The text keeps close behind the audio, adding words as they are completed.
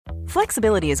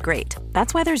Flexibility is great.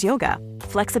 That's why there's yoga.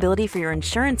 Flexibility for your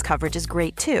insurance coverage is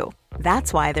great too.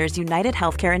 That's why there's United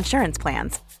Healthcare Insurance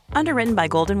Plans. Underwritten by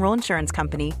Golden Rule Insurance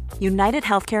Company, United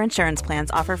Healthcare Insurance Plans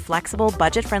offer flexible,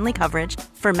 budget-friendly coverage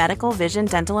for medical, vision,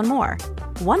 dental, and more.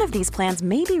 One of these plans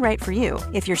may be right for you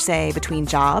if you're, say, between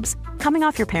jobs, coming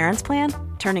off your parents' plan,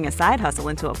 turning a side hustle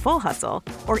into a full hustle,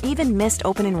 or even missed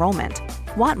open enrollment.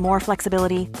 Want more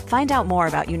flexibility? Find out more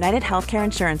about United Healthcare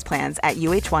Insurance Plans at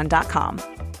uh1.com.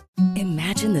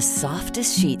 Imagine the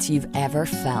softest sheets you've ever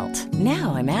felt.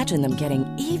 Now imagine them getting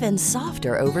even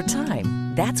softer over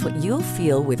time. That's what you'll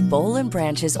feel with Boll &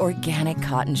 Branch's organic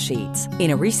cotton sheets.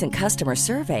 In a recent customer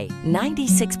survey,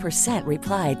 96%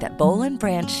 replied that Boll &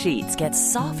 Branch sheets get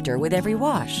softer with every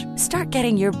wash. Start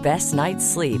getting your best night's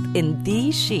sleep in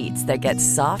these sheets that get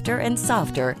softer and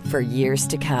softer for years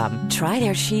to come. Try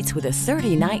their sheets with a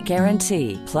 30-night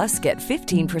guarantee. Plus, get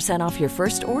 15% off your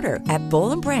first order at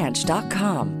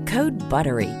bollandbranch.com. Code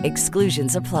BUTTERY.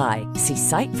 Exclusions apply. See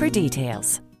site for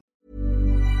details.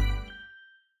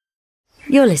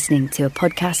 You're listening to a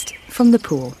podcast from The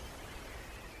Pool.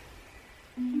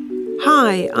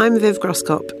 Hi, I'm Viv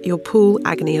Groskop, your pool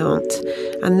agony aunt,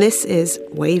 and this is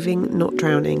Waving Not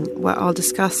Drowning, where I'll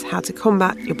discuss how to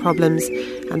combat your problems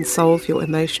and solve your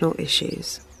emotional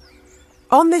issues.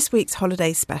 On this week's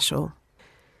holiday special,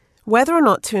 whether or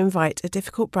not to invite a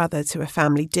difficult brother to a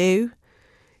family do,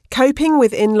 coping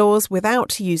with in-laws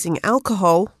without using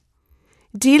alcohol,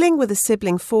 dealing with a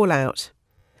sibling fallout,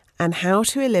 and how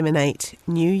to eliminate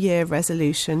New Year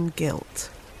resolution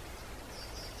guilt.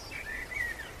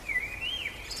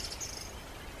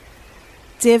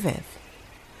 Dear Viv,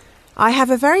 I have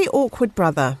a very awkward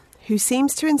brother who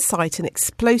seems to incite an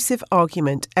explosive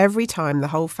argument every time the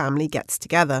whole family gets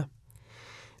together.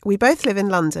 We both live in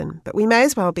London, but we may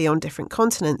as well be on different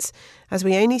continents, as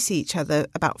we only see each other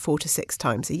about 4 to 6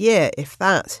 times a year, if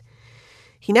that.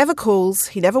 He never calls,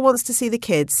 he never wants to see the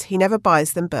kids, he never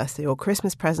buys them birthday or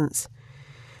Christmas presents.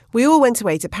 We all went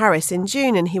away to Paris in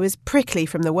June and he was prickly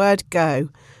from the word go,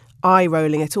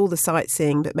 eye-rolling at all the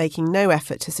sightseeing but making no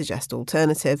effort to suggest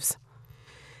alternatives.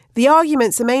 The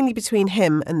arguments are mainly between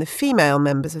him and the female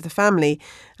members of the family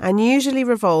and usually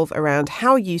revolve around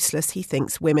how useless he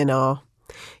thinks women are.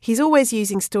 He's always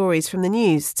using stories from the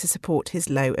news to support his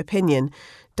low opinion.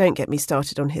 Don't get me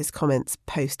started on his comments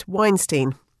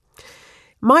post-Weinstein.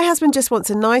 My husband just wants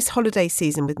a nice holiday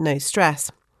season with no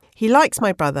stress. He likes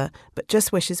my brother, but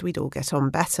just wishes we'd all get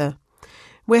on better.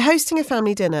 We're hosting a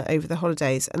family dinner over the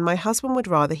holidays and my husband would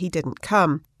rather he didn't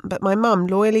come, but my mum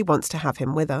loyally wants to have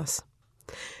him with us.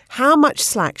 How much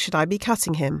slack should I be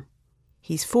cutting him?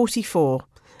 He's 44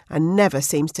 and never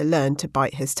seems to learn to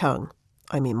bite his tongue.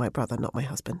 I mean my brother, not my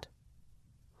husband.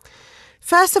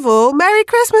 First of all, Merry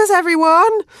Christmas,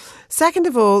 everyone! Second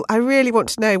of all, I really want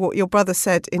to know what your brother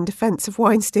said in defence of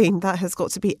Weinstein. That has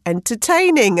got to be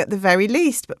entertaining at the very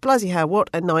least, but bloody hell, what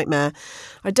a nightmare.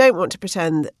 I don't want to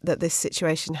pretend that this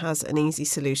situation has an easy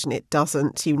solution. It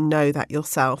doesn't. You know that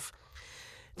yourself.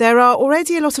 There are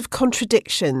already a lot of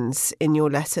contradictions in your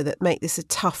letter that make this a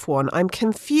tough one. I'm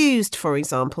confused, for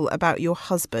example, about your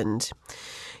husband.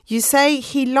 You say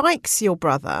he likes your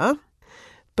brother,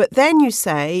 but then you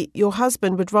say your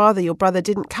husband would rather your brother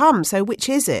didn't come. So which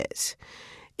is it?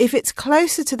 If it's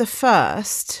closer to the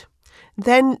first,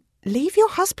 then leave your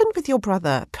husband with your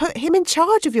brother. Put him in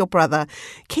charge of your brother.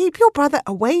 Keep your brother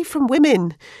away from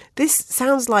women. This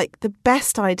sounds like the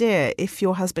best idea if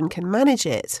your husband can manage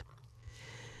it.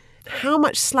 How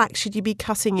much slack should you be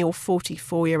cutting your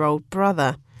 44-year-old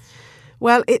brother?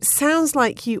 Well, it sounds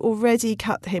like you already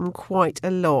cut him quite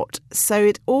a lot, so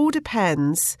it all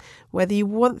depends whether you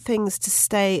want things to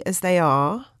stay as they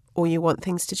are or you want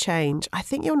things to change. I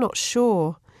think you're not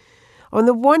sure. On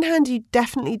the one hand, you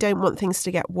definitely don't want things to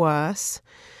get worse.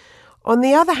 On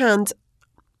the other hand,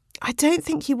 I don't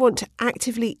think you want to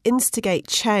actively instigate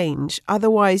change.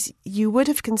 Otherwise, you would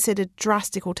have considered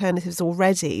drastic alternatives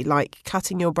already, like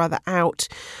cutting your brother out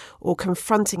or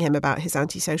confronting him about his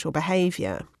antisocial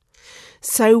behaviour.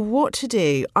 So what to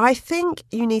do? I think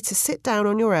you need to sit down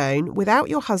on your own without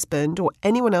your husband or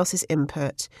anyone else's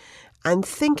input and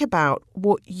think about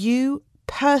what you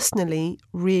personally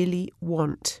really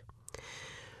want.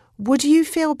 Would you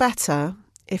feel better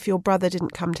if your brother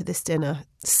didn't come to this dinner?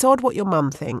 Sod what your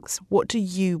mum thinks. What do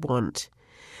you want?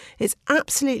 It's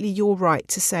absolutely your right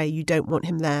to say you don't want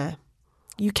him there.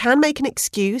 You can make an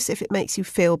excuse if it makes you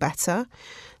feel better,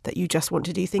 that you just want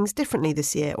to do things differently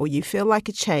this year, or you feel like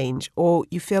a change, or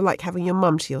you feel like having your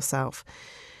mum to yourself.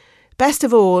 Best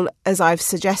of all, as I've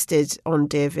suggested on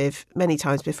Dear Viv many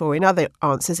times before in other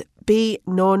answers, be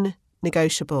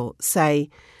non-negotiable. Say,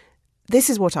 This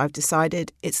is what I've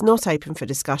decided. It's not open for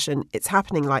discussion. It's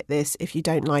happening like this. If you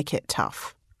don't like it,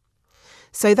 tough.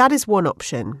 So that is one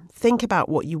option. Think about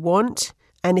what you want.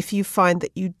 And if you find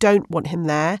that you don't want him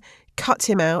there, cut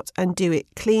him out and do it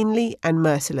cleanly and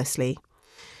mercilessly.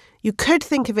 You could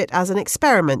think of it as an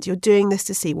experiment. You're doing this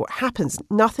to see what happens.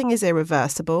 Nothing is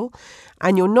irreversible,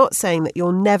 and you're not saying that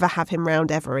you'll never have him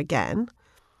round ever again.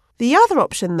 The other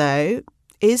option, though,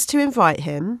 is to invite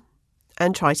him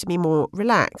and try to be more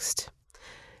relaxed.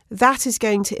 That is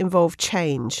going to involve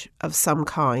change of some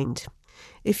kind.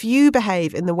 If you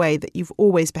behave in the way that you've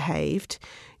always behaved,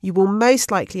 you will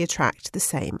most likely attract the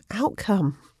same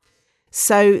outcome.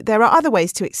 So there are other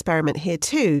ways to experiment here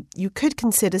too. You could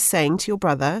consider saying to your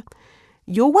brother,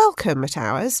 "You're welcome at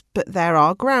ours, but there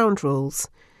are ground rules.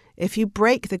 If you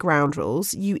break the ground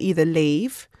rules, you either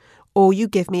leave, or you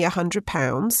give me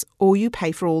 £100, or you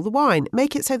pay for all the wine."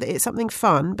 Make it so that it's something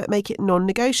fun, but make it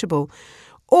non-negotiable.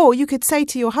 Or you could say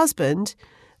to your husband,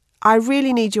 "I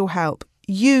really need your help.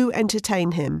 You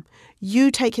entertain him. You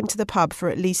take him to the pub for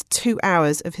at least 2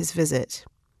 hours of his visit."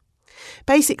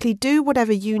 Basically, do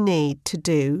whatever you need to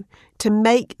do to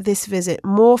make this visit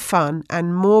more fun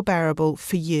and more bearable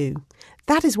for you.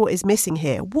 That is what is missing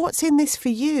here. What's in this for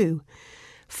you?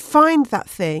 Find that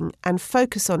thing and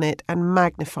focus on it and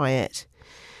magnify it.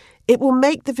 It will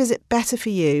make the visit better for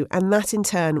you, and that in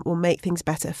turn will make things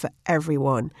better for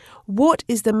everyone. What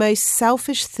is the most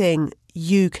selfish thing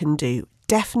you can do?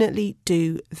 Definitely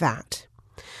do that.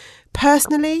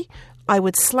 Personally, I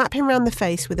would slap him round the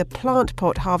face with a plant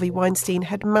pot Harvey Weinstein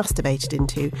had masturbated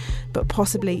into, but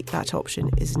possibly that option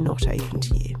is not open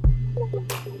to you.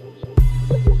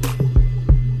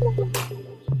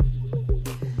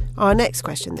 Our next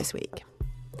question this week.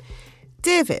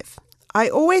 Dear Viv, I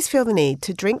always feel the need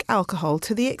to drink alcohol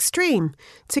to the extreme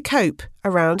to cope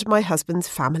around my husband's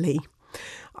family.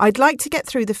 I'd like to get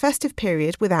through the festive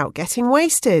period without getting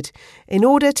wasted in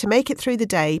order to make it through the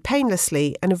day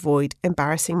painlessly and avoid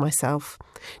embarrassing myself.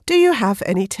 Do you have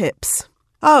any tips?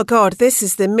 Oh God, this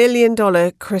is the $1 million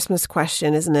Christmas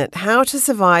question, isn't it? How to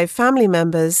survive family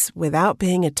members without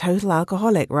being a total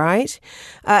alcoholic, right?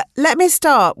 Let me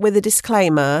start with a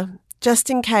disclaimer, just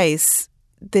in case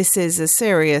this is a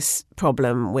serious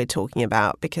problem we're talking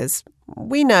about, because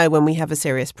we know when we have a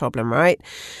serious problem, right?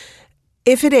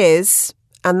 If it is,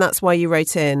 and that's why you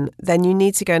wrote in, then you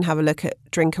need to go and have a look at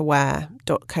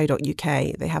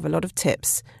drinkaware.co.uk. They have a lot of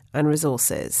tips and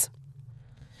resources.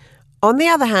 On the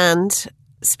other hand,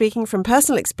 speaking from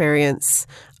personal experience,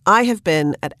 I have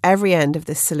been at every end of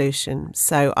this solution,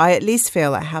 so I at least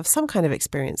feel I have some kind of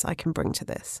experience I can bring to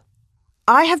this.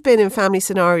 I have been in family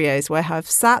scenarios where I've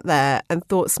sat there and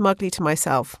thought smugly to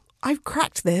myself, I've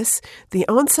cracked this. The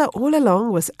answer all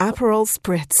along was Aperol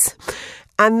Spritz.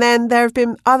 And then there have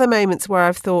been other moments where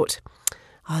I've thought,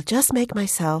 I'll just make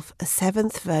myself a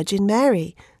 7th Virgin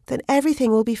Mary, then everything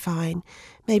will be fine.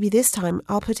 Maybe this time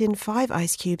I'll put in 5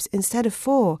 ice cubes instead of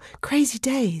 4. Crazy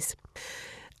days.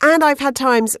 And I've had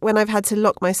times when I've had to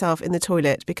lock myself in the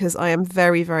toilet because I am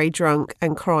very, very drunk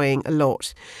and crying a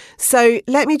lot. So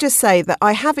let me just say that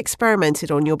I have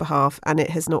experimented on your behalf and it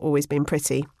has not always been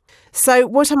pretty. So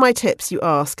what are my tips, you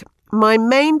ask? My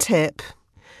main tip,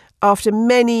 after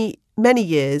many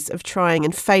years of trying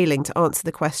and failing to answer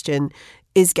the question,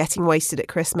 is getting wasted at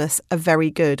Christmas a very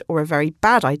good or a very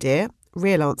bad idea?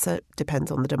 Real answer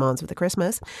depends on the demands of the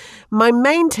Christmas. My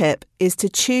main tip is to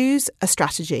choose a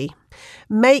strategy.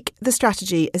 Make the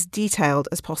strategy as detailed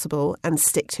as possible and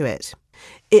stick to it.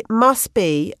 It must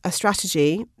be a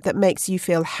strategy that makes you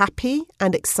feel happy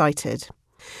and excited.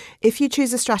 If you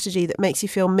choose a strategy that makes you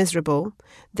feel miserable,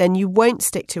 then you won't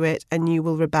stick to it and you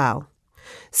will rebel.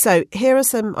 So here are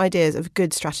some ideas of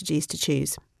good strategies to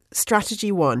choose.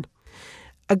 Strategy 1.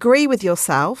 Agree with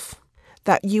yourself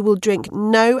that you will drink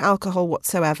no alcohol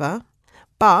whatsoever,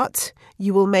 but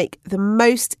you will make the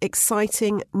most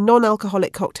exciting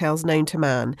non-alcoholic cocktails known to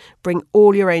man. Bring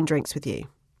all your own drinks with you.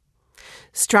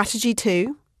 Strategy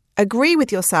 2. Agree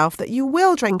with yourself that you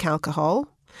will drink alcohol,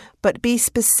 but be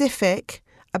specific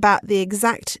about the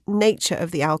exact nature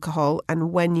of the alcohol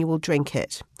and when you will drink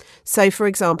it. So, for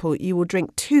example, you will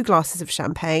drink 2 glasses of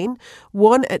champagne,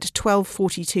 one at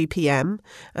 12:42 p.m.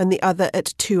 and the other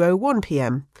at 2:01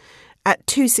 p.m. At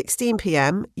 2:16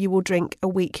 p.m, you will drink a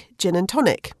weak gin and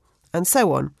tonic, and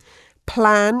so on.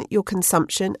 Plan your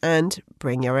consumption and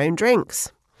bring your own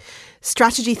drinks.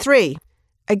 Strategy 3.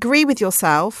 Agree with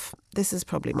yourself, this is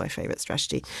probably my favourite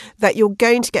strategy, that you're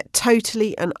going to get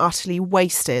totally and utterly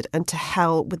wasted and to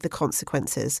hell with the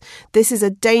consequences. This is a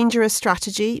dangerous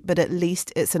strategy, but at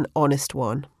least it's an honest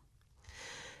one.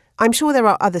 I'm sure there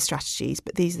are other strategies,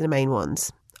 but these are the main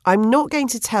ones. I'm not going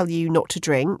to tell you not to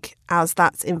drink, as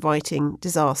that's inviting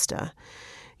disaster.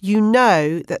 You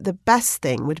know that the best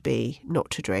thing would be not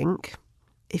to drink.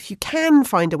 If you can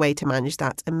find a way to manage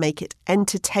that and make it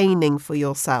entertaining for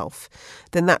yourself,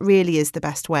 then that really is the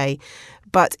best way.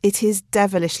 But it is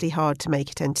devilishly hard to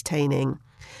make it entertaining.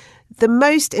 The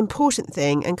most important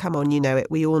thing, and come on, you know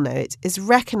it, we all know it, is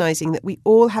recognising that we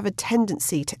all have a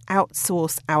tendency to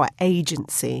outsource our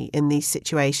agency in these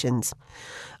situations.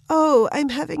 Oh, I'm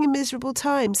having a miserable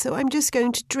time, so I'm just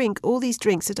going to drink all these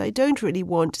drinks that I don't really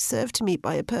want served to me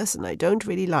by a person I don't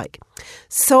really like.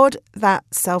 Sod that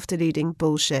self-deluding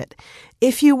bullshit.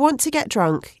 If you want to get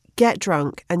drunk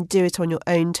and do it on your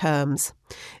own terms.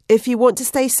 If you want to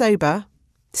stay sober,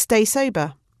 stay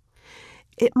sober.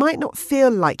 It might not feel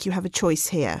like you have a choice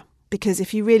here, because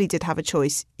if you really did have a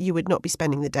choice, you would not be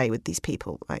spending the day with these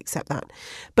people. I accept that.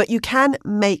 But you can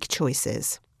make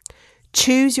choices.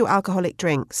 Choose your alcoholic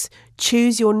drinks.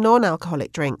 Choose your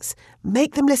non-alcoholic drinks.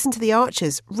 Make them listen to the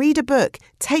Archers. Read a book.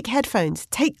 Take headphones.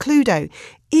 Take Cluedo.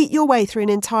 Eat your way through an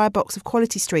entire box of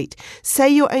Quality Street. Say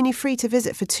you're only free to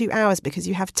visit for 2 hours because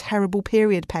you have terrible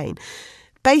period pain.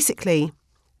 Basically,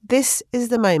 this is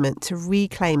the moment to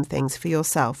reclaim things for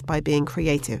yourself by being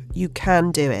creative. You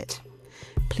can do it.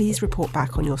 Please report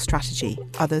back on your strategy.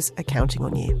 Others are counting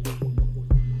on you.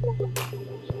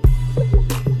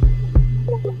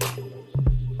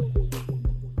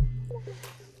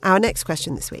 Our next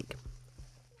question this week.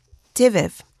 Dear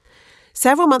Viv,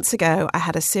 several months ago I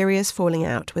had a serious falling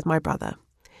out with my brother.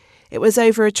 It was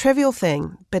over a trivial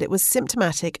thing, but it was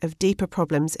symptomatic of deeper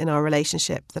problems in our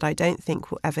relationship that I don't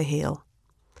think will ever heal.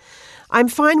 I'm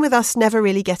fine with us never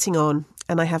really getting on,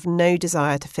 and I have no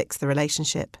desire to fix the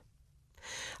relationship.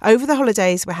 Over the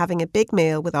holidays, we're having a big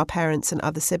meal with our parents and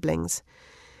other siblings.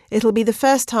 It'll be the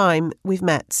first time we've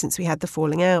met since we had the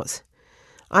falling out.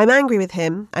 I'm angry with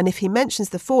him, and if he mentions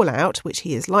the fallout, which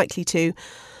he is likely to,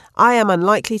 I am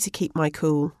unlikely to keep my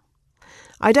cool.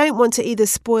 I don't want to either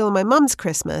spoil my mum's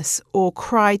Christmas or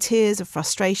cry tears of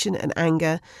frustration and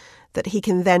anger that he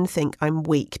can then think I'm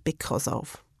weak because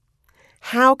of.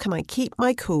 How can I keep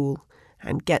my cool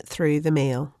and get through the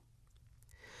meal?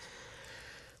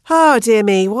 Oh, dear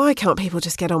me, why can't people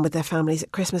just get on with their families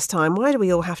at Christmas time? Why do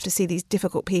we all have to see these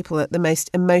difficult people at the most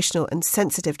emotional and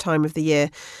sensitive time of the year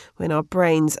when our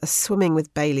brains are swimming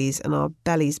with Baileys and our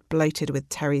bellies bloated with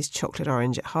Terry's chocolate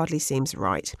orange? It hardly seems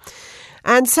right.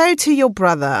 And so to your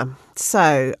brother.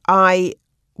 So I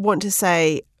want to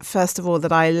say, first of all,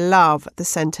 that I love the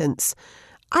sentence,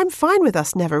 I'm fine with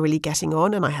us never really getting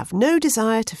on and I have no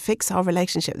desire to fix our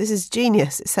relationship. This is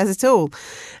genius. It says it all.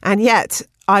 And yet,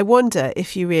 I wonder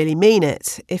if you really mean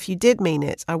it. If you did mean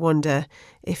it, I wonder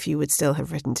if you would still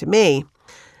have written to me.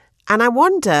 And I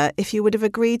wonder if you would have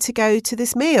agreed to go to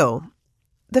this meal.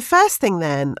 The first thing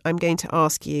then I'm going to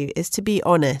ask you is to be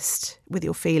honest with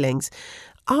your feelings.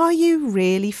 Are you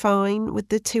really fine with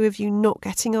the two of you not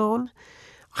getting on?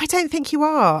 I don't think you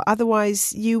are.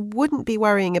 Otherwise, you wouldn't be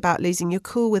worrying about losing your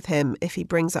cool with him if he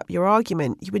brings up your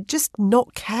argument. You would just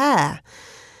not care.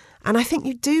 And I think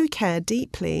you do care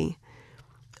deeply.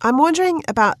 I'm wondering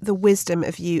about the wisdom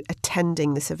of you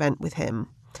attending this event with him.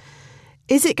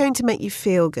 Is it going to make you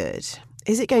feel good?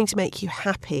 Is it going to make you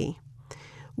happy?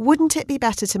 Wouldn't it be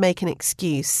better to make an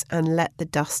excuse and let the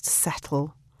dust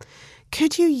settle?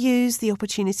 Could you use the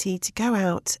opportunity to go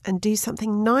out and do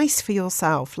something nice for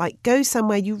yourself, like go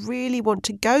somewhere you really want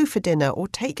to go for dinner or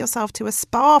take yourself to a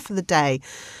spa for the day?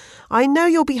 I know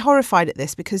you'll be horrified at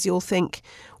this because you'll think,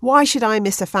 why should I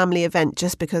miss a family event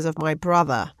just because of my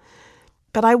brother?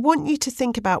 But I want you to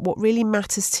think about what really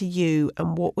matters to you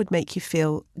and what would make you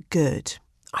feel good.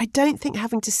 I don't think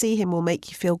having to see him will make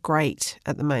you feel great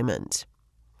at the moment.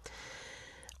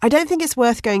 I don't think it's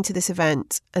worth going to this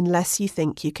event unless you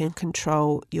think you can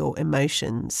control your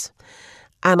emotions.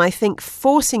 And I think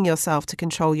forcing yourself to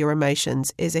control your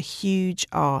emotions is a huge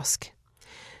ask.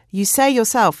 You say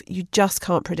yourself you just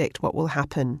can't predict what will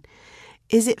happen.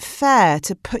 Is it fair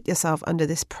to put yourself under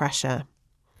this pressure?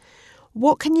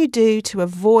 What can you do to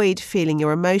avoid feeling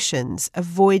your emotions,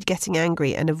 avoid getting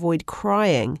angry and avoid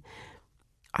crying?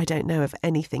 I don't know of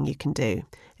anything you can do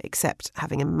except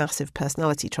having a massive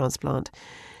personality transplant.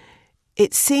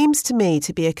 It seems to me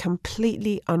to be a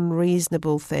completely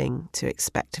unreasonable thing to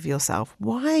expect of yourself.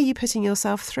 Why are you putting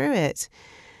yourself through it?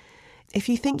 If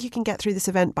you think you can get through this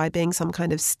event by being some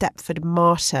kind of Stepford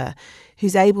martyr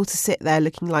who's able to sit there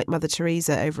looking like Mother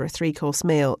Teresa over a 3-course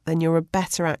meal, then you're a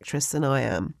better actress than I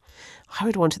am. I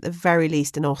would want at the very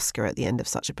least an Oscar at the end of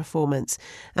such a performance,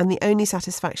 and the only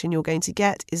satisfaction you're going to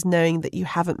get is knowing that you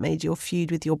haven't made your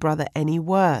feud with your brother any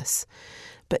worse.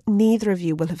 But neither of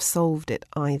you will have solved it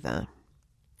either.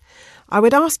 I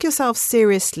would ask yourself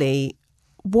seriously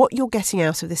what you're getting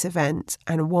out of this event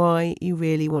and why you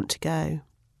really want to go.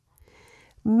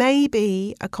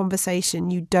 Maybe a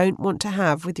conversation you don't want to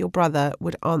have with your brother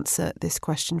would answer this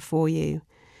question for you.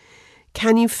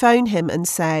 Can you phone him and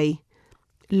say,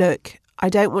 look, I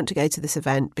don't want to go to this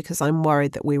event because I'm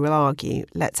worried that we will argue.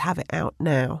 Let's have it out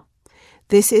now.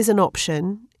 This is an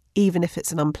option, even if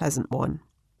it's an unpleasant one.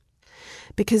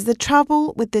 Because the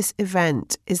trouble with this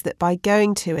event is that by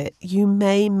going to it, you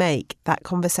may make that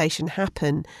conversation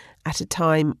happen at a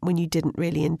time when you didn't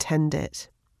really intend it.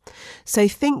 So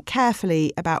think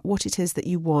carefully about what it is that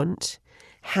you want,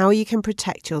 how you can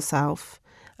protect yourself,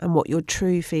 and what your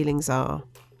true feelings are.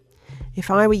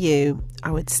 If I were you,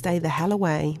 I would stay the hell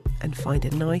away and find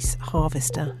a nice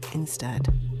harvester instead.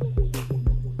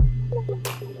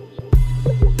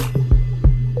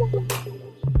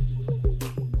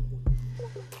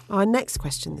 Our next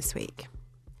question this week.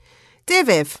 Dear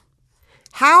Viv,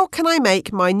 how can I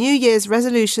make my New Year's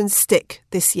resolutions stick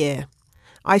this year?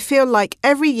 I feel like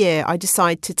every year I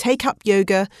decide to take up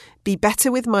yoga, be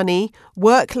better with money,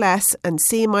 work less and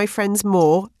see my friends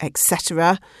more,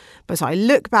 etc. But I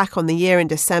look back on the year in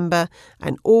December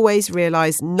and always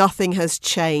realise nothing has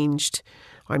changed.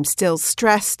 I'm still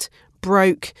stressed,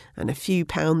 broke and a few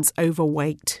pounds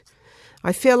overweight.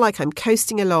 I feel like I'm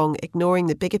coasting along, ignoring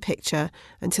the bigger picture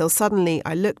until suddenly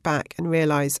I look back and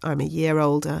realise I'm a year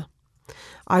older.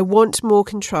 I want more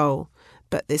control,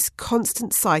 but this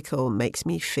constant cycle makes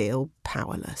me feel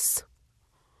powerless.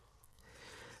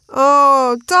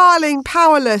 Oh, darling,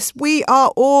 powerless. We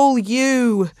are all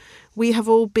you. We have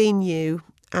all been you.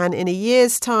 And in a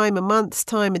year's time, a month's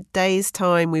time, a day's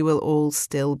time, we will all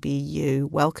still be you.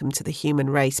 Welcome to the human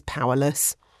race,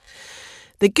 powerless.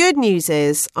 The good news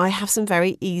is I have some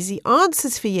very easy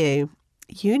answers for you.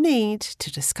 You need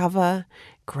to discover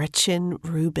Gretchen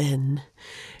Rubin.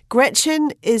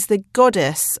 Gretchen is the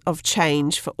goddess of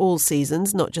change for all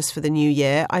seasons, not just for the new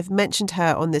year. I've mentioned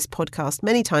her on this podcast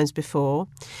many times before.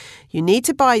 You need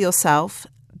to buy yourself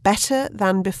Better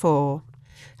Than Before,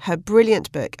 her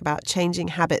brilliant book about changing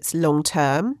habits long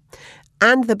term,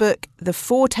 and the book The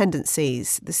 4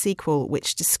 Tendencies, the sequel,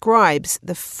 which describes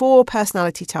the 4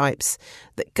 personality types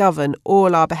that govern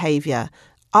all our behaviour: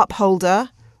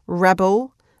 upholder,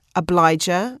 rebel,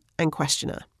 obliger, and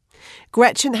questioner.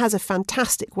 Gretchen has a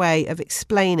fantastic way of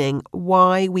explaining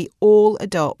why we all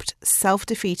adopt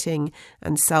self-defeating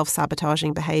and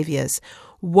self-sabotaging behaviours,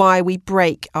 why we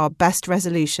break our best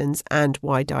resolutions, and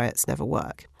why diets never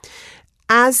work.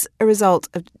 As a result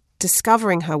of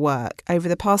discovering her work over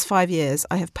the past 5 years,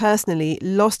 I have personally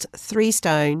lost 3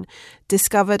 stone,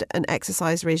 discovered an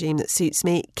exercise regime that suits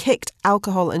me, kicked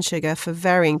alcohol and sugar for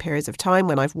varying periods of time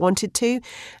when I've wanted to,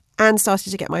 and started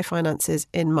to get my finances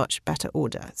in much better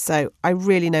order. So I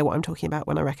really know what I'm talking about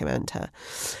when I recommend her.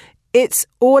 It's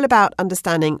all about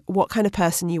understanding what kind of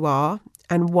person you are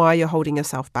and why you're holding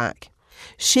yourself back.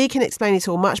 She can explain it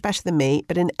all much better than me,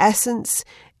 but in essence,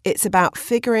 it's about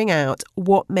figuring out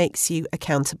what makes you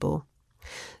accountable.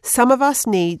 Some of us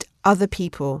need other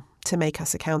people to make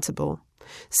us accountable.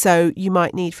 So you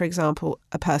might need, for example,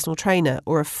 a personal trainer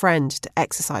or a friend to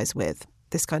exercise with.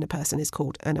 This kind of person is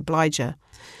called an obliger.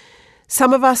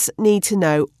 Some of us need to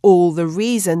know all the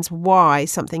reasons why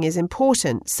something is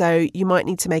important. So you might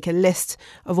need to make a list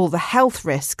of all the health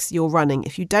risks you're running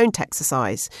if you don't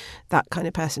exercise. That kind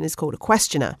of person is called a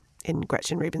questioner in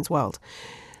Gretchen Rubin's world.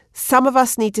 Some of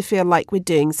us need to feel like we're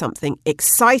doing something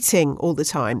exciting all the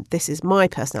time. This is my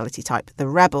personality type, the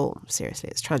rebel. Seriously,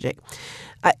 it's tragic.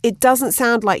 It doesn't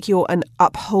sound like you're an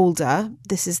upholder.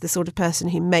 This is the sort of person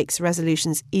who makes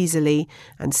resolutions easily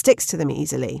and sticks to them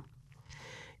easily.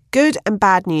 Good and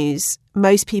bad news,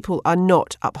 most people are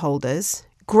not upholders.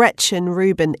 Gretchen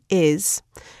Rubin is,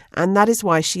 and that is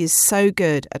why she is so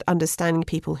good at understanding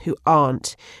people who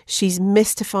aren't. She's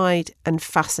mystified and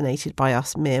fascinated by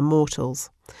us mere mortals.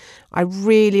 I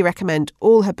really recommend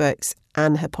all her books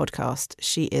and her podcast.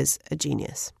 She is a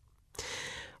genius.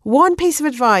 One piece of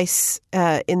advice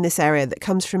in this area that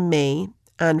comes from me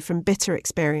and from bitter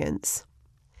experience.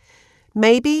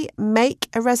 Maybe make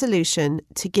a resolution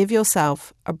to give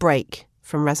yourself a break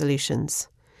from resolutions.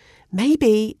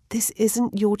 Maybe this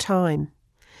isn't your time.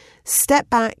 Step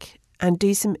back and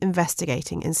do some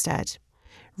investigating instead.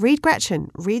 Read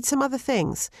Gretchen, read some other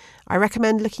things. I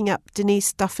recommend looking up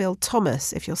Denise Duffield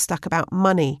Thomas if you're stuck about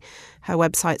money. Her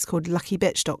website's called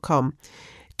luckybitch.com.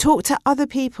 Talk to other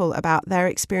people about their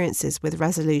experiences with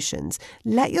resolutions.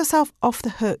 Let yourself off the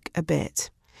hook a bit.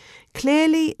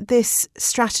 Clearly, this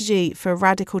strategy for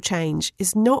radical change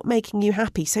is not making you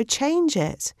happy, so change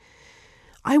it.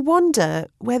 I wonder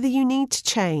whether you need to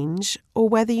change or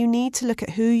whether you need to look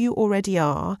at who you already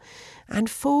are and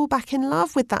fall back in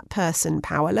love with that person,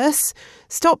 powerless.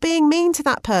 Stop being mean to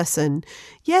that person.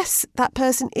 Yes, that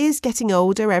person is getting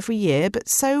older every year, but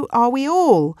so are we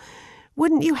all.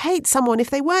 Wouldn't you hate someone if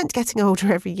they weren't getting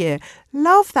older every year?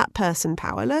 Love that person,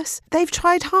 powerless. They've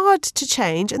tried hard to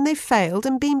change and they've failed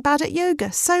and been bad at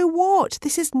yoga. So what?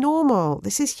 This is normal.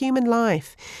 This is human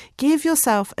life. Give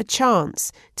yourself a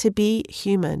chance to be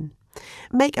human.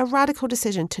 Make a radical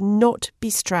decision to not be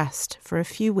stressed for a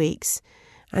few weeks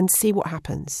and see what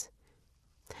happens.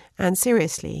 And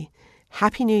seriously,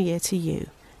 Happy New Year to you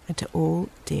and to all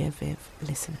Dear Viv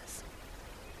listeners.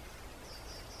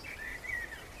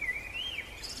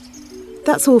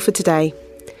 That's all for today.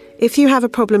 If you have a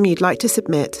problem you'd like to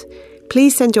submit,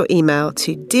 please send your email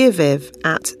to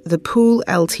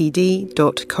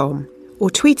dearviv@thepoolltd.com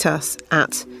or tweet us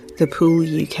at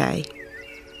thepooluk.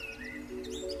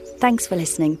 Thanks for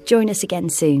listening. Join us again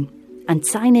soon. And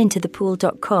sign in to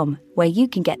thepool.com, where you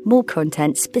can get more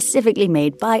content specifically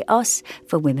made by us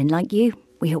for women like you.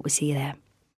 We hope we'll see you there.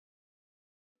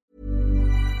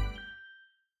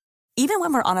 Even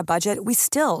when we're on a budget, we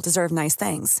still deserve nice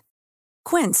things.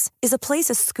 Quince is a place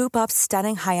to scoop up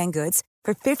stunning high-end goods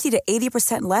for 50 to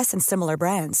 80% less than similar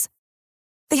brands.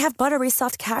 They have buttery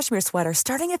soft cashmere sweaters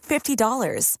starting at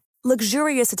 $50,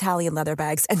 luxurious Italian leather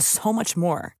bags, and so much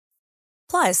more.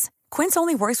 Plus, Quince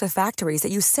only works with factories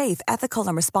that use safe, ethical,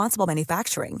 and responsible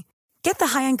manufacturing. Get the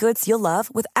high-end goods you'll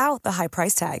love without the high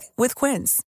price tag with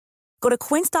Quince. Go to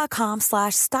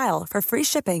quince.com/style for free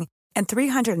shipping and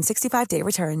 365-day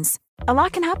returns. A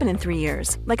lot can happen in 3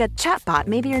 years, like a chatbot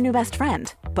may be your new best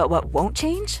friend. But what won't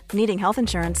change? Needing health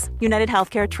insurance. United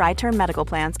Healthcare Tri-Term Medical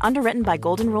Plans, underwritten by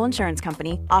Golden Rule Insurance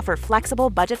Company, offer flexible,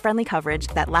 budget-friendly coverage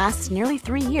that lasts nearly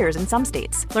 3 years in some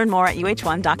states. Learn more at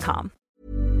uh1.com.